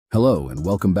Hello and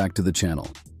welcome back to the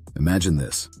channel. Imagine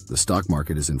this, the stock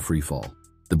market is in free fall.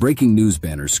 The breaking news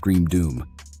banners scream doom.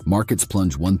 Markets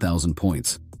plunge 1,000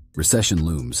 points. Recession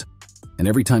looms. And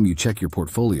every time you check your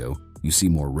portfolio, you see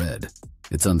more red.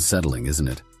 It's unsettling, isn't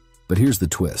it? But here's the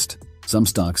twist. Some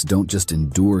stocks don't just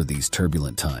endure these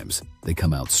turbulent times, they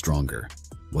come out stronger.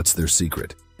 What's their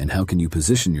secret? And how can you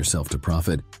position yourself to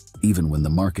profit even when the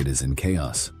market is in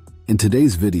chaos? In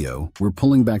today's video, we're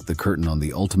pulling back the curtain on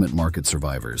the ultimate market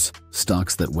survivors,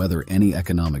 stocks that weather any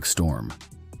economic storm.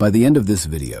 By the end of this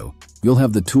video, you'll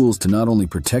have the tools to not only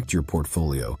protect your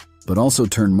portfolio, but also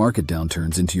turn market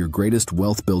downturns into your greatest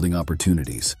wealth-building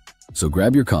opportunities. So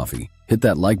grab your coffee, hit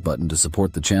that like button to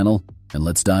support the channel, and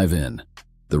let's dive in.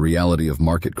 The reality of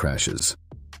market crashes.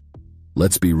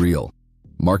 Let's be real.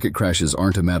 Market crashes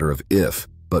aren't a matter of if,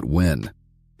 but when.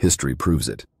 History proves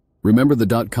it. Remember the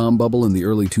dot-com bubble in the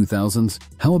early 2000s?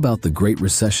 How about the Great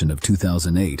Recession of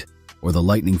 2008? Or the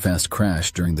lightning-fast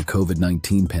crash during the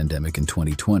COVID-19 pandemic in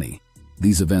 2020?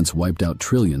 These events wiped out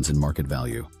trillions in market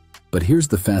value. But here's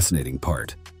the fascinating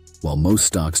part. While most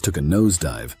stocks took a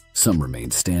nosedive, some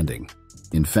remained standing.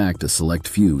 In fact, a select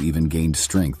few even gained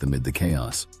strength amid the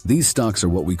chaos. These stocks are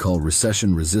what we call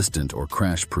recession-resistant or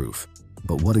crash-proof.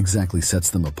 But what exactly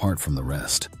sets them apart from the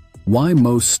rest? Why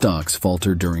most stocks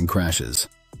falter during crashes?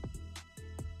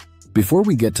 Before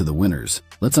we get to the winners,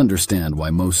 let's understand why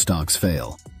most stocks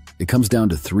fail. It comes down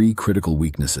to three critical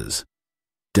weaknesses.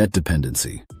 Debt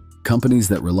dependency. Companies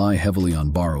that rely heavily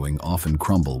on borrowing often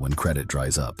crumble when credit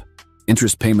dries up.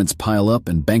 Interest payments pile up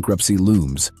and bankruptcy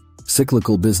looms.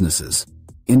 Cyclical businesses.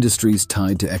 Industries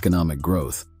tied to economic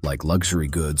growth, like luxury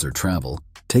goods or travel,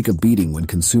 take a beating when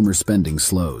consumer spending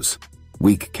slows.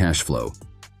 Weak cash flow.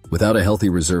 Without a healthy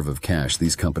reserve of cash,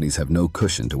 these companies have no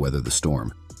cushion to weather the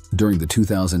storm. During the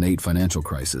 2008 financial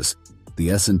crisis, the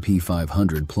S&P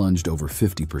 500 plunged over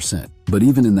 50%. But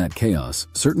even in that chaos,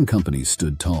 certain companies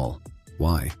stood tall.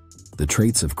 Why? The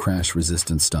traits of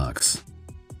crash-resistant stocks.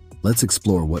 Let's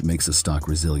explore what makes a stock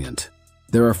resilient.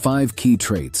 There are 5 key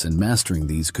traits, and mastering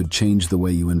these could change the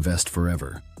way you invest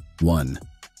forever. 1.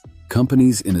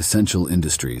 Companies in essential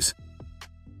industries.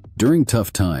 During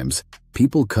tough times,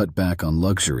 people cut back on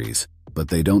luxuries, but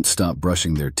they don't stop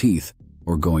brushing their teeth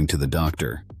or going to the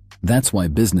doctor. That's why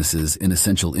businesses in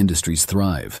essential industries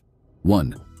thrive.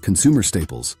 1. Consumer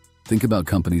staples. Think about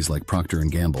companies like Procter &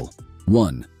 Gamble.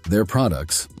 1. Their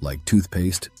products, like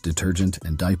toothpaste, detergent,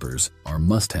 and diapers, are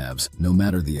must-haves no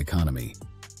matter the economy.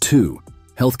 2.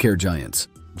 Healthcare giants.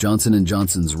 Johnson &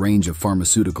 Johnson's range of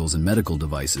pharmaceuticals and medical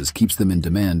devices keeps them in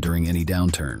demand during any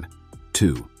downturn.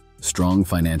 2. Strong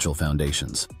financial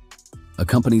foundations. A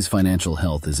company's financial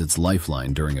health is its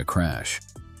lifeline during a crash.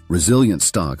 Resilient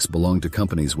stocks belong to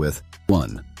companies with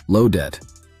 1. Low debt.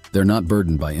 They're not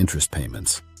burdened by interest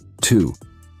payments. 2.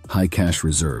 High cash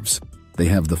reserves. They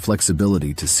have the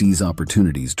flexibility to seize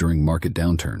opportunities during market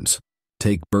downturns.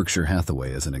 Take Berkshire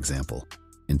Hathaway as an example.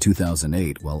 In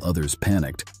 2008, while others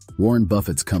panicked, Warren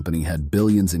Buffett's company had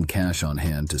billions in cash on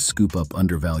hand to scoop up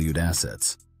undervalued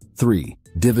assets. 3.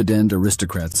 Dividend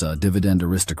aristocrats,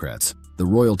 the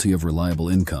royalty of reliable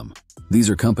income. These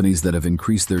are companies that have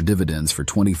increased their dividends for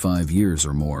 25 years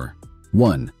or more.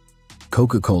 1.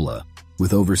 Coca-Cola.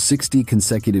 With over 60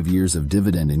 consecutive years of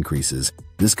dividend increases,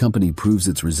 this company proves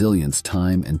its resilience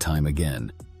time and time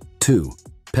again. 2.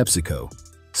 PepsiCo.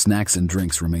 Snacks and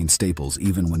drinks remain staples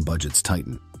even when budgets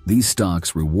tighten. These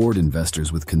stocks reward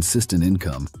investors with consistent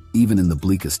income, even in the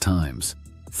bleakest times.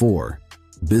 4.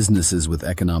 Businesses with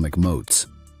economic moats.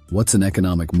 What's an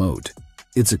economic moat?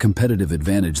 It's a competitive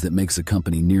advantage that makes a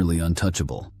company nearly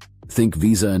untouchable. Think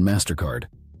Visa and MasterCard.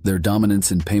 Their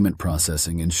dominance in payment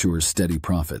processing ensures steady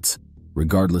profits,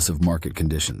 regardless of market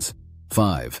conditions.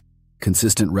 5.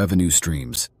 Consistent revenue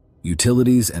streams.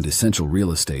 Utilities and essential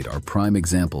real estate are prime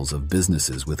examples of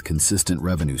businesses with consistent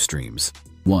revenue streams.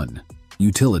 1.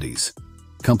 Utilities.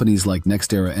 Companies like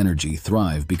NextEra Energy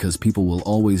thrive because people will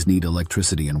always need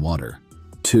electricity and water.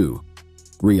 2.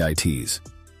 REITs.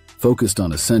 Focused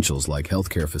on essentials like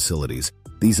healthcare facilities,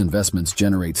 these investments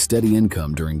generate steady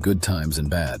income during good times and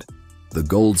bad. The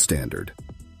gold standard.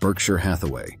 Berkshire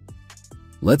Hathaway.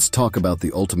 Let's talk about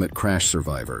the ultimate crash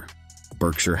survivor.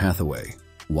 Berkshire Hathaway.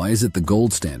 Why is it the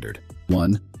gold standard?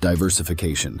 1.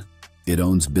 Diversification. It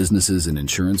owns businesses in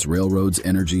insurance, railroads,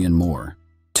 energy, and more.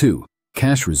 2.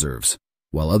 Cash reserves.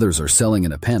 While others are selling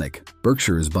in a panic,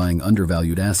 Berkshire is buying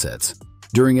undervalued assets.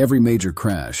 During every major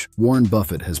crash, Warren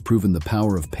Buffett has proven the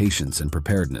power of patience and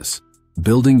preparedness,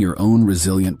 building your own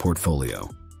resilient portfolio.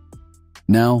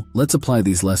 Now, let's apply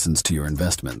these lessons to your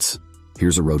investments.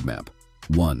 Here's a roadmap.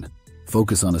 1.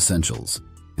 Focus on essentials.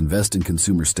 Invest in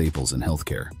consumer staples and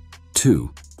healthcare. 2.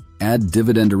 Add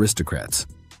dividend aristocrats.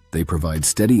 They provide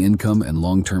steady income and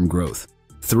long-term growth.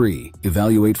 3.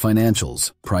 Evaluate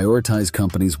financials. Prioritize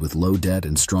companies with low debt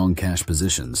and strong cash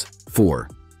positions. 4.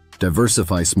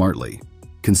 Diversify smartly.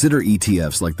 Consider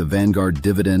ETFs like the Vanguard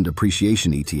Dividend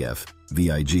Appreciation ETF,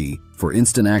 VIG, for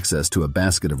instant access to a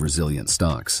basket of resilient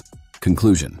stocks.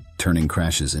 Conclusion: turning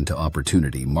crashes into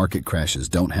opportunity. Market crashes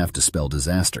don't have to spell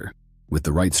disaster. With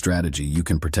the right strategy, you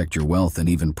can protect your wealth and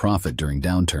even profit during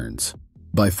downturns.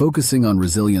 By focusing on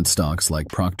resilient stocks like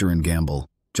Procter & Gamble,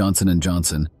 Johnson &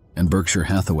 Johnson, and Berkshire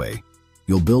Hathaway,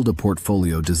 you'll build a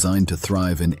portfolio designed to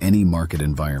thrive in any market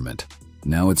environment.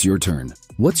 Now it's your turn.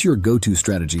 What's your go-to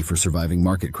strategy for surviving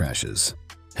market crashes?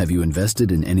 Have you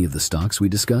invested in any of the stocks we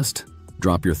discussed?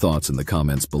 Drop your thoughts in the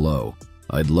comments below.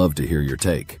 I'd love to hear your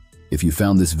take. If you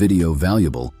found this video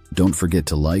valuable, don't forget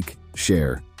to like,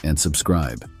 share, and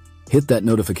subscribe. Hit that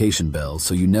notification bell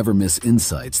so you never miss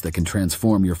insights that can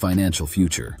transform your financial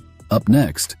future. Up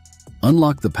next,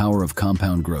 unlock the power of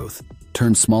compound growth.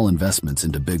 Turn small investments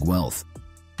into big wealth.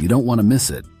 You don't want to miss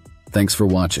it. Thanks for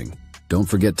watching. Don't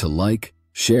forget to like,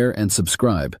 share, and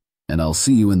subscribe, and I'll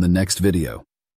see you in the next video.